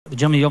The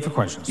gentleman yield for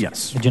questions.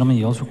 Yes. The gentleman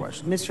yields for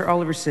questions. Mr.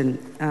 Oliverson,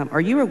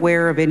 are you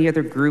aware of any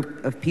other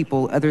group of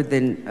people other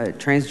than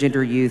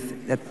transgender youth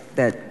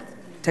that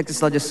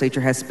Texas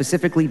legislature has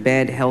specifically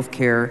banned health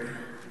care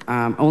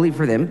only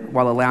for them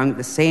while allowing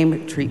the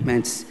same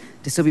treatments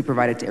to still be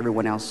provided to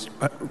everyone else?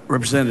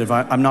 Representative,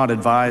 I'm not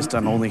advised.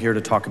 I'm only here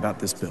to talk about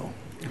this bill.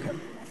 Okay.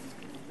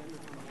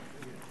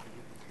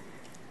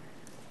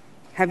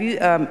 Have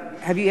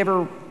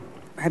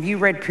you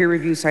read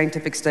peer-reviewed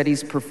scientific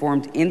studies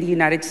performed in the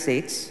United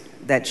States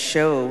that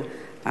show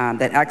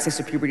that access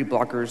to puberty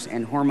blockers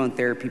and hormone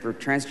therapy for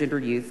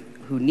transgender youth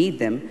who need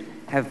them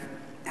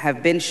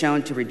have been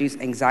shown to reduce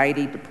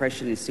anxiety,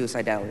 depression, and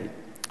suicidality?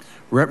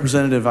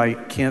 Representative, I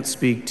can't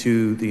speak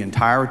to the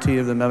entirety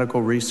of the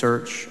medical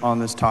research on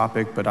this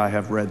topic, but I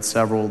have read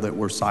several that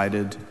were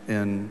cited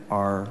in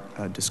our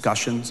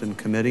discussions in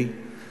committee,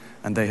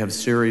 and they have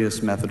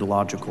serious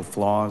methodological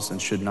flaws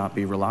and should not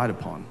be relied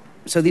upon.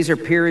 So these are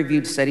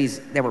peer-reviewed studies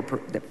that were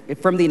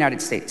from the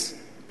United States?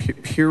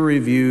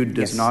 Peer-reviewed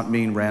does not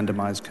mean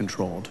randomized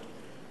controlled.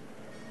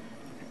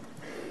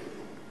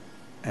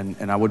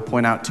 And I would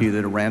point out to you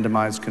that a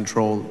randomized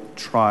controlled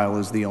trial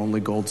is the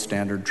only gold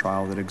standard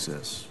trial that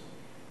exists.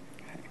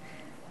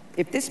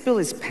 If this bill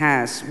is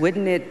passed,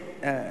 wouldn't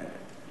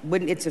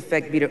its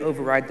effect be to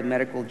override the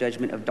medical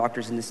judgment of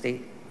doctors in the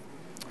state?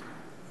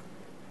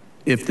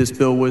 If this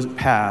bill was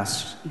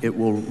passed, it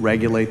will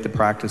regulate the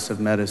practice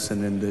of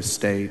medicine in this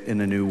state in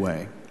a new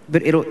way.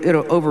 But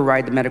it'll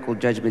override the medical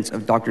judgments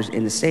of doctors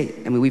in the state.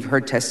 I mean, we've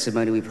heard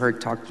testimony, we've heard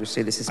doctors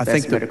say this is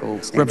best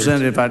medical standards.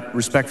 Representative,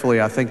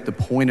 respectfully, I think the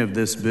point of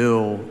this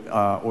bill,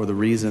 or the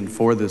reason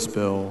for this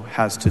bill,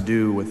 has to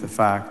do with the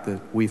fact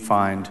that we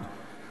find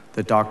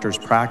that doctors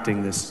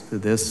practicing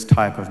this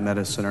type of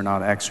medicine are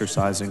not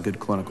exercising good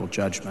clinical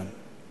judgment.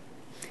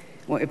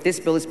 Well, if this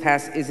bill is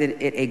passed,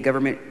 isn't it a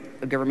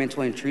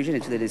governmental intrusion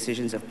into the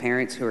decisions of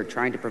parents who are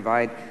trying to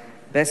provide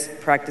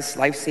best practice,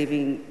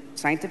 life-saving,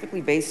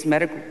 scientifically based,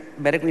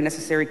 medically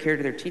necessary care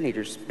to their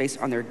teenagers based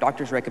on their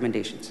doctor's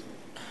recommendations?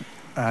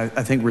 I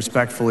think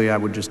respectfully, I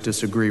would just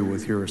disagree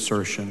with your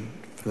assertion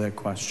for that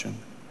question.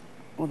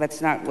 Well,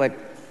 that's not what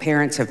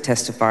parents have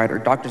testified or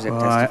doctors have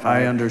testified.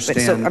 I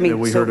understand that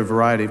we heard a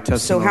variety of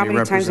testimony,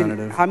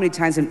 Representative. How many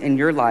times in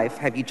your life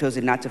have you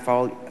chosen not to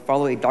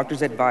follow a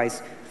doctor's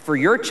advice for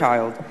your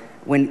child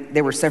when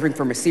they were suffering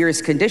from a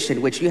serious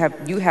condition, which you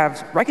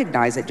have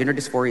recognized that gender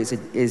dysphoria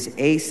is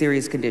a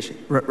serious condition?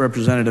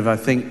 Representative, I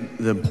think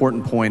the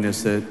important point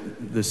is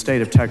that the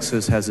state of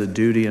Texas has a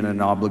duty and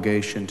an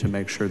obligation to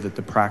make sure that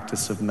the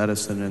practice of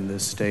medicine in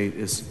this state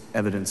is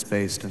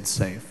evidence-based and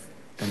safe,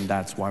 and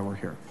that's why we're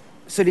here.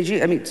 So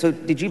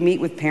did you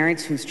meet with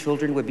parents whose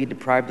children would be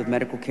deprived of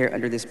medical care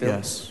under this bill?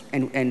 Yes.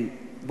 And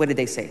what did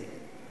they say?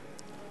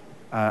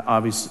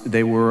 Obviously,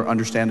 they were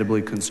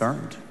understandably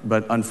concerned.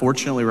 But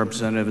unfortunately,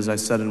 Representative, as I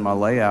said in my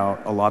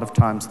layout, a lot of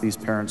times these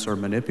parents are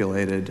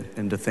manipulated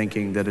into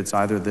thinking that it's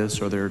either this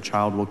or their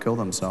child will kill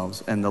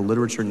themselves. And the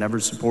literature never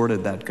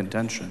supported that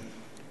contention.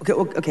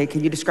 Okay.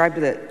 Can you describe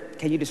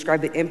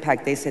the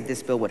impact they said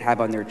this bill would have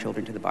on their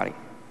children to the body?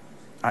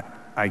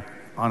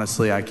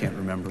 Honestly, I can't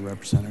remember,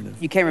 Representative.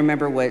 You can't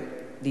remember what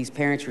these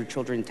parents or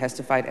children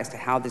testified as to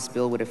how this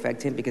bill would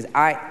affect him? Because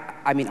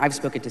I've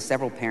spoken to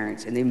several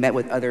parents, and they met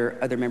with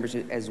other members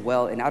as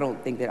well, and I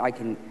don't think that I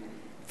can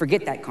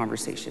forget that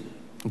conversation.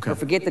 Okay. Or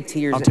forget the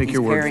tears that these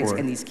parents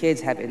and these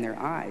kids have in their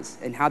eyes,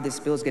 and how this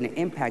bill is going to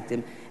impact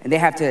them, and they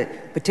have to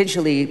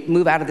potentially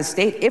move out of the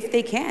state if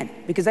they can,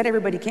 because not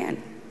everybody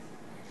can.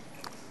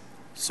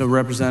 So,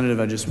 Representative,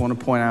 I just want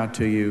to point out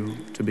to you,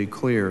 to be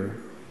clear,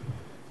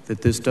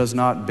 that this does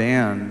not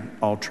ban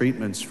all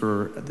treatments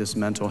for this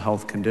mental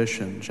health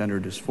condition, gender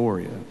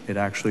dysphoria. It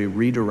actually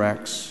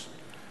redirects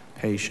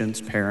patients,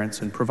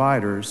 parents, and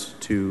providers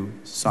to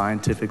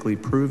scientifically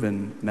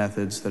proven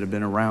methods that have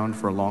been around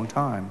for a long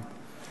time.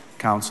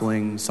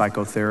 Counseling,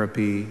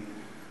 psychotherapy.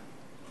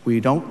 We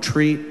don't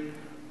treat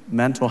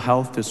mental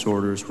health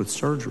disorders with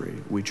surgery.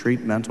 We treat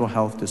mental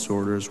health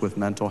disorders with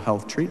mental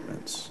health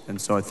treatments. And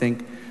so I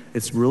think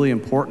it's really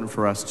important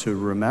for us to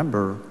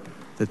remember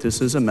that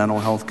this is a mental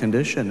health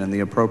condition, and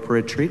the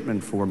appropriate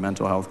treatment for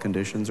mental health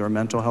conditions are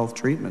mental health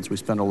treatments. We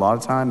spend a lot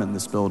of time in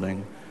this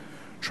building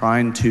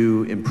trying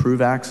to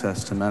improve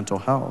access to mental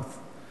health,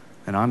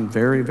 and I'm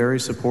very, very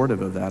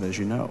supportive of that, as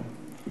you know.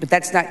 But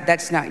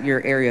that's not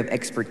your area of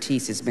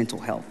expertise, is mental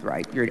health,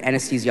 right? You're an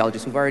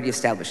anesthesiologist. We've already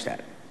established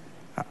that.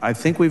 I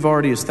think we've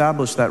already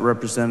established that,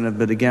 Representative,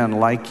 but again,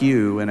 like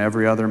you and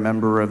every other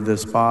member of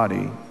this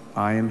body,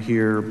 I am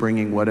here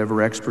bringing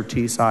whatever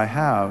expertise I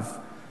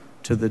have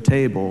to the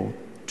table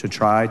to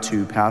try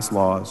to pass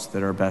laws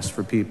that are best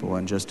for people.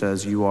 And just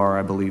as you are,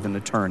 I believe, an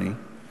attorney,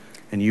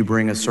 and you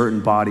bring a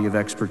certain body of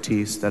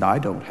expertise that I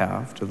don't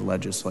have to the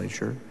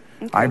legislature,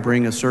 okay, I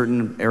bring a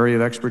certain area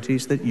of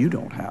expertise that you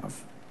don't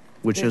have,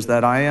 which is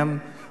that I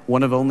am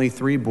one of only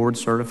 3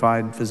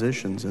 board-certified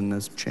physicians in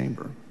this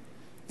chamber.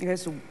 Okay,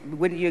 so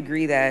wouldn't you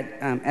agree that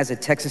as a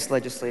Texas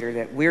legislator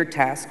that we're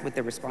tasked with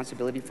the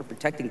responsibility for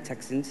protecting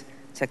Texans,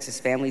 Texas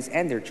families,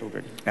 and their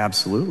children?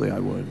 Absolutely, I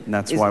would, and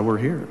that's why we're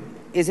here.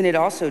 Isn't it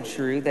also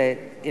true that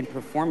in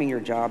performing your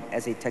job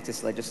as a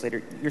Texas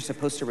legislator, you're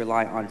supposed to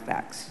rely on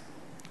facts?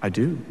 I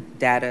do.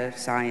 Data,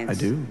 science. I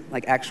do.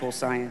 Like actual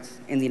science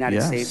in the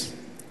United States.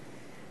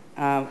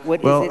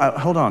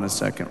 Hold on a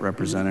second,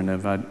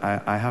 Representative.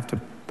 I have to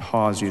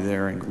pause you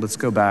there, and let's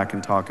go back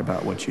and talk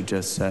about what you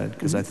just said,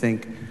 because I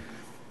think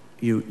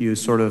you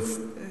sort of,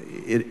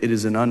 it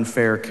is an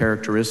unfair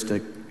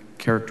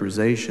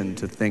characterization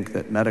to think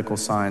that medical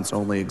science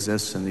only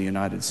exists in the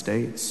United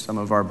States. Some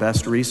of our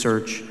best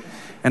research,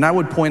 and I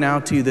would point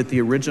out to you that the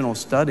original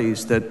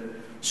studies that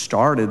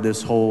started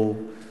this whole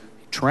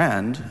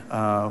trend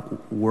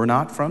were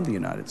not from the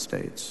United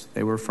States.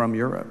 They were from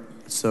Europe.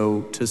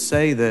 So to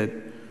say that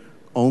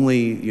only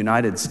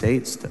United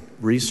States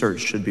research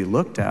should be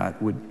looked at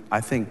would,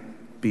 I think,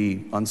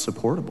 be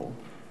unsupportable.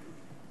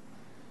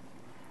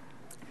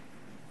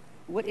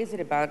 What is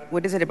it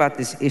about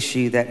this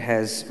issue that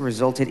has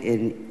resulted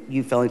in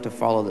you failing to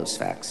follow those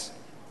facts?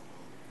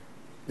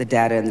 The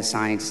data and the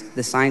science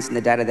and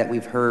the data that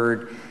we've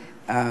heard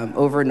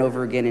over and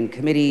over again in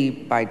committee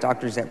by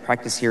doctors that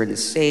practice here in the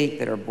state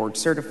that are board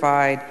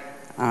certified.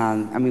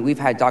 I mean, we've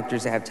had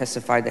doctors that have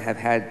testified that have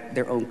had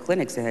their own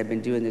clinics that have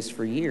been doing this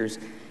for years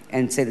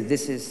and say that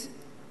this is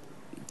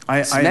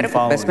best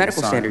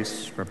medical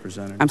standards.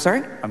 Representative. I'm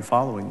sorry? I'm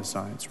following the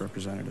science,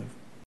 Representative.